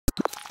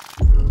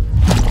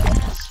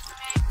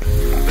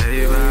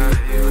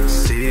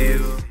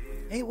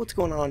what's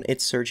going on?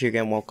 It's Serge here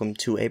again. Welcome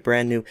to a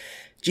brand new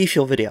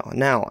Gfuel video.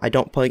 Now, I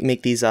don't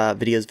make these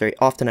videos very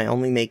often. I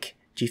only make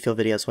Gfuel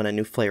videos when a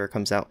new flavor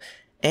comes out.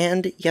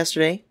 And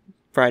yesterday,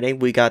 Friday,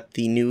 we got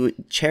the new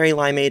cherry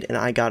limeade, and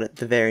I got it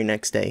the very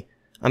next day.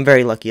 I'm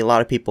very lucky. A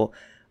lot of people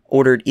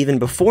ordered even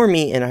before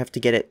me, and I have to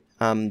get it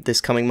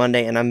this coming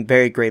Monday, and I'm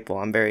very grateful.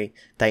 I'm very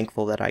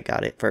thankful that I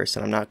got it first,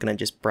 and I'm not going to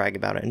just brag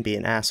about it and be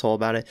an asshole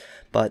about it.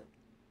 But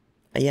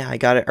yeah, I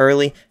got it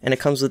early, and it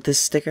comes with this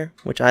sticker,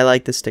 which I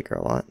like this sticker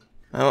a lot.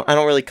 I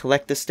don't really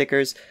collect the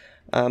stickers,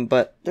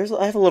 but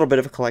I have a little bit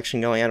of a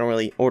collection going. I don't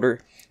really order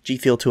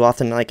Gfuel too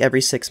often, like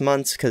every 6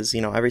 months, because,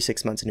 you know, every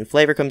 6 months a new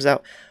flavor comes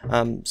out.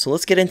 So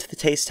let's get into the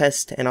taste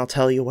test, and I'll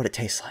tell you what it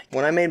tastes like.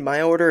 When I made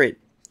my order, it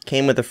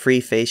came with a free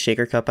Phase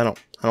shaker cup. I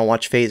don't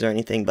watch Phase or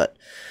anything, but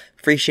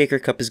free shaker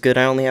cup is good.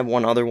 I only have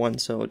one other one,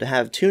 so to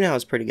have two now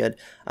is pretty good.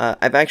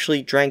 I've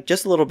actually drank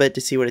just a little bit to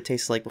see what it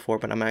tastes like before,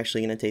 but I'm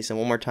actually going to taste it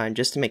one more time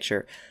just to make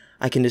sure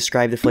I can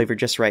describe the flavor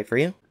just right for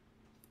you.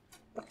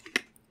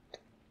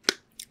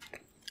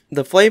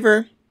 The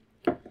flavor,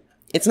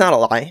 it's not a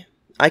lie.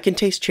 I can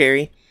taste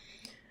cherry.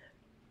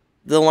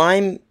 The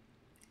lime,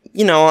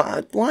 you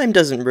know, lime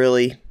doesn't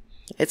really,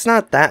 it's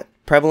not that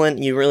prevalent.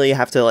 You really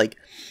have to, like,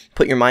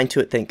 put your mind to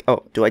it, think,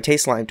 oh, do I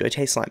taste lime? Do I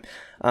taste lime?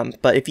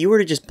 But if you were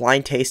to just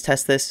blind taste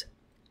test this,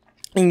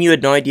 and you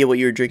had no idea what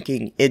you were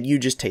drinking, you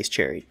just taste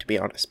cherry, to be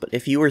honest. But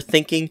if you were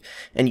thinking,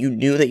 and you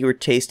knew that you were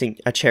tasting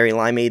a cherry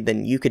limeade,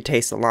 then you could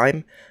taste the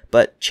lime.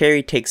 But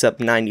cherry takes up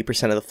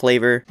 90% of the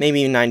flavor,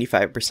 maybe even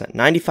 95%.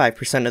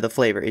 95% of the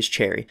flavor is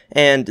cherry.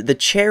 And the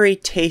cherry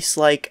tastes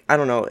like, I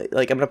don't know,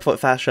 like, I'm going to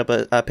flash up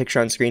a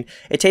picture on screen.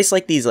 It tastes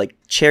like these, like,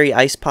 cherry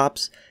ice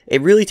pops.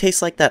 It really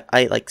tastes like that,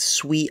 like,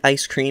 sweet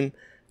ice cream.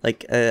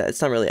 Like,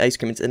 it's not really ice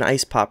cream, it's an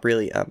ice pop,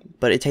 really,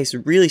 but it tastes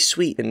really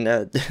sweet, and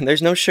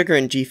there's no sugar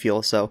in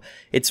Gfuel, so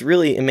it's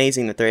really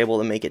amazing that they're able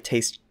to make it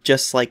taste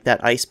just like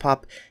that ice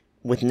pop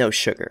with no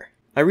sugar.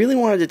 I really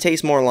wanted to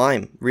taste more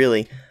lime,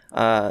 really,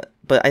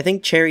 but I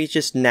think cherry is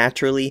just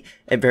naturally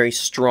a very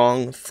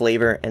strong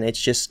flavor, and it's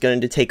just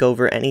going to take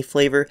over any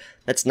flavor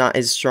that's not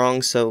as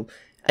strong, so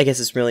I guess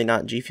it's really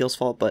not Gfuel's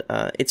fault, but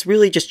it's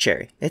really just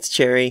cherry. It's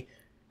cherry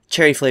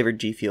flavored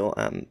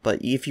Gfuel, but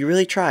if you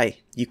really try,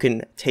 you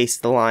can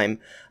taste the lime.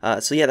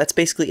 So yeah, that's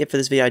basically it for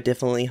this video. I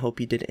definitely hope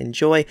you did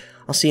enjoy.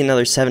 I'll see you in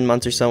another 7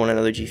 months or so when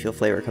another Gfuel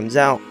flavor comes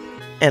out,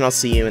 and I'll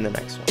see you in the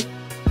next one.